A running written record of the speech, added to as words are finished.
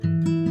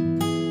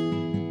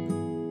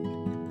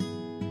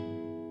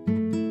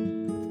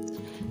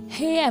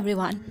Hey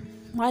everyone,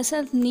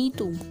 myself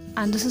Neetu,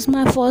 and this is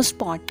my first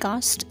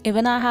podcast.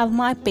 Even I have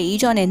my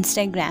page on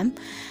Instagram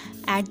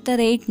at the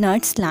rate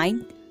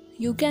nutsline.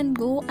 You can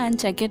go and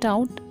check it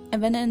out.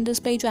 Even in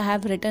this page, I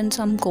have written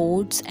some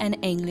quotes in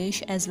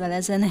English as well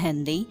as in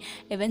Hindi,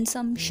 even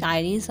some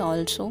shairis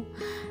also.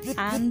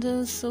 And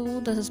this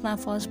is my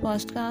first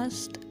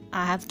podcast.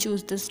 I have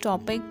choose this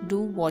topic. Do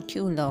what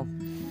you love.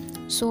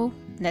 So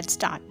let's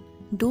start.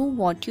 Do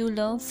what you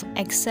love,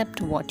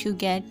 accept what you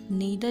get,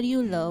 neither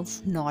you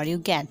love nor you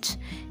get.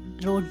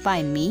 Wrote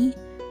by me.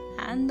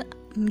 And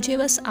मुझे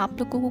बस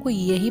आप लोगों को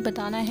यही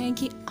बताना है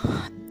कि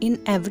in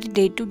every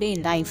day to day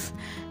life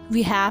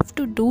we have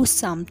to do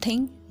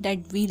something that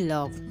we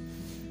love.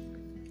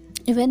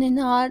 Even in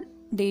our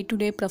day to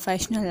day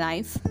professional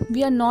life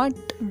we are not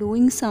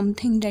doing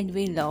something that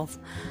we love.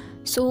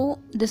 So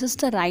this is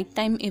the right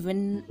time,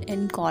 even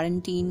in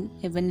quarantine,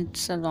 even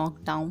it's a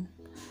lockdown.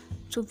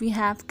 So we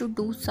have to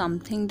do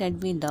something that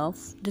we love.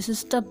 This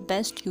is the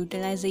best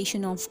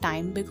utilization of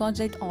time because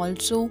it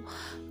also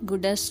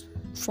good as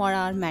for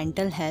our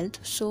mental health.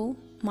 So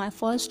my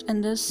first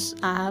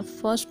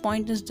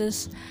point is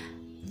this: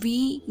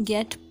 we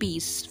get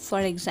peace. For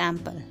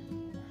example,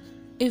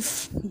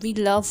 if we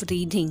love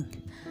reading,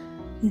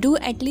 do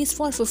at least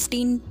for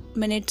 15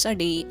 minutes a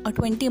day or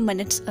 20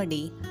 minutes a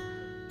day.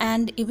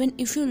 And even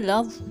if you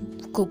love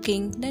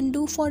cooking, then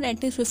do for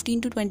at least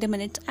 15 to 20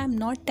 minutes. I'm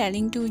not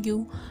telling to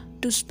you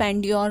to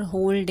spend your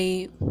whole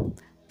day.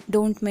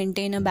 Don't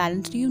maintain a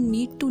balance. You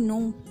need to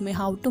know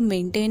how to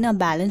maintain a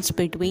balance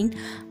between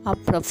a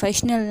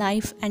professional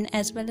life and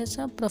as well as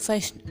a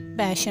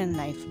passion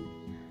life.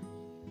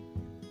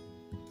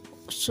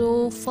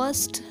 So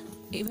first,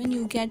 even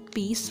you get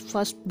peace.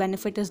 First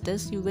benefit is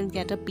this: you will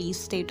get a peace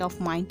state of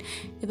mind.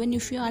 Even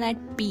if you are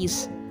at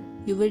peace,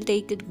 you will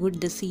take a good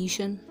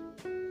decision,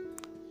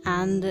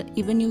 and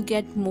even you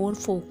get more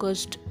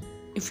focused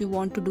if you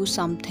want to do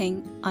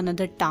something,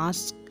 another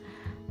task.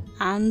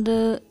 And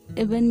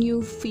even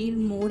you feel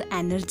more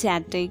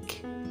energetic.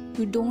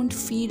 You don't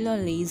feel a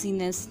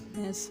laziness.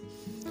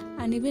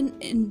 And even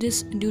in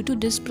this, due to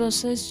this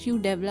process, you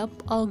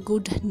develop a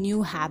good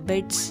new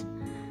habits.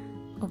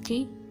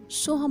 Okay,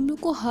 so हम लोग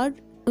को हर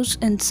उस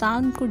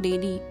इंसान को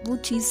daily वो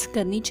चीज़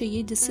करनी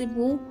चाहिए जिससे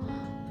वो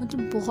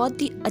मतलब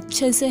बहुत ही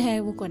अच्छे से है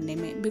वो करने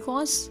में.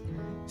 Because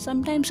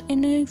sometimes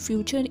in a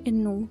future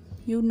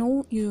you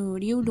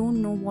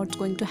don't know what's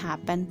going to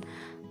happen,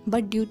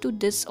 but due to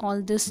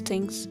all these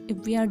things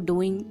if we are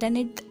doing, then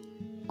it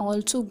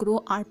also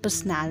grow our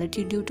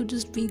personality. Due to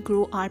this we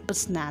grow our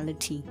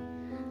personality.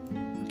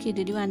 Okay,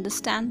 did you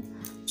understand?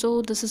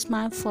 So this is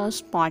my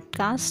first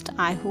podcast.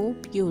 I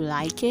hope you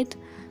like it.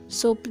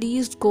 So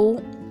please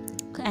go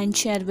and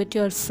share with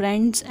your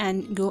friends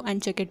and go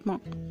and check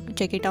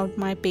it out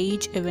my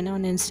page, even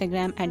on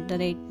Instagram at the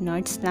rate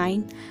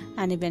nutsline,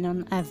 and even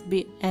on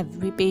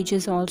FB page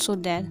is also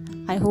there.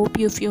 I hope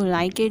if you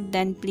like it,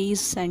 then please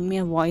send me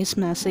a voice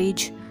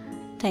message.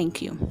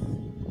 Thank you.